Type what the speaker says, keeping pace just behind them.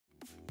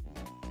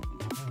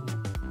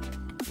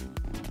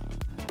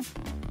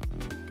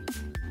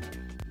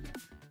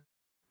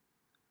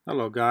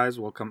Hello guys,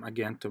 welcome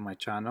again to my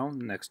channel,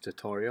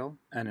 NexTutorial,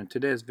 and in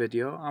today's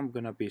video I'm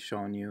going to be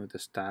showing you the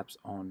steps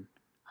on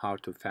how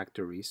to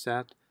factory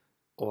reset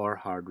or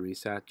hard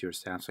reset your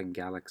Samsung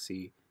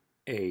Galaxy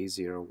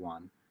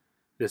A01.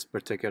 This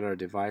particular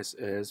device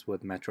is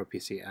with Metro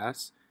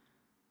PCS.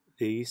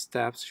 These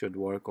steps should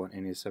work on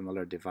any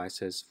similar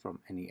devices from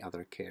any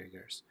other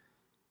carriers.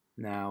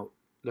 Now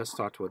let's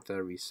start with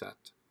the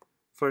reset.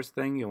 First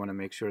thing, you want to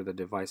make sure the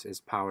device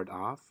is powered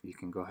off. You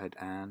can go ahead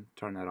and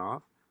turn it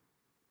off.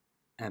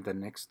 And the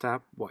next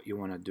step, what you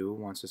want to do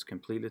once it's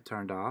completely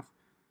turned off,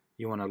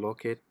 you want to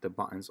locate the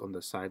buttons on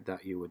the side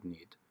that you would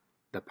need.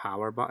 The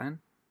power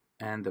button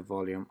and the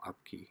volume up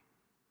key.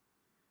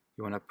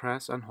 You want to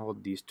press and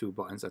hold these two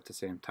buttons at the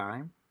same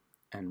time.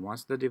 And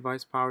once the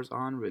device powers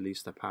on,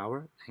 release the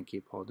power and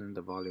keep holding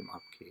the volume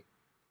up key.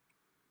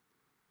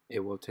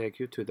 It will take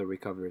you to the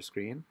recovery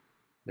screen.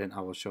 Then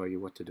I will show you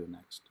what to do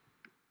next.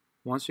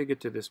 Once you get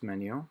to this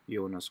menu,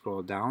 you want to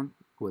scroll down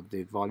with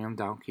the volume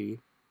down key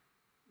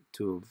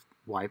to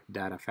wipe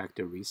data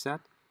factory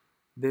reset.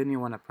 Then you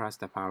want to press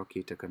the power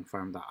key to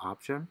confirm the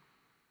option.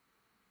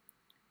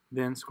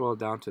 Then scroll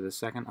down to the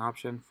second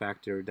option,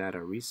 factory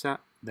data reset,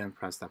 then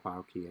press the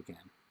power key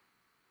again.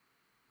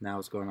 Now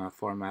it's going to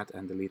format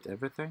and delete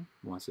everything.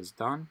 Once it's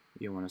done,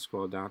 you want to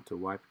scroll down to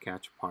wipe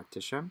cache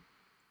partition.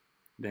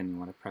 Then you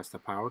want to press the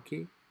power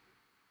key,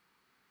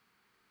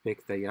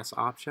 pick the yes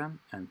option,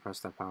 and press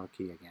the power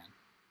key again.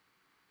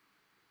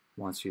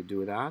 Once you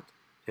do that,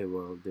 it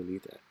will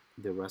delete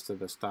the rest of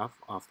the stuff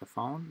off the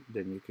phone.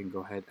 Then you can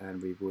go ahead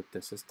and reboot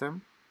the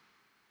system.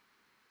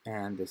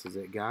 And this is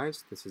it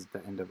guys, this is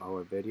the end of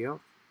our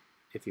video.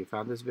 If you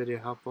found this video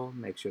helpful,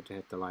 make sure to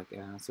hit the like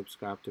and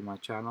subscribe to my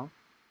channel.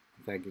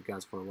 Thank you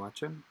guys for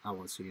watching. I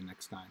will see you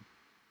next time.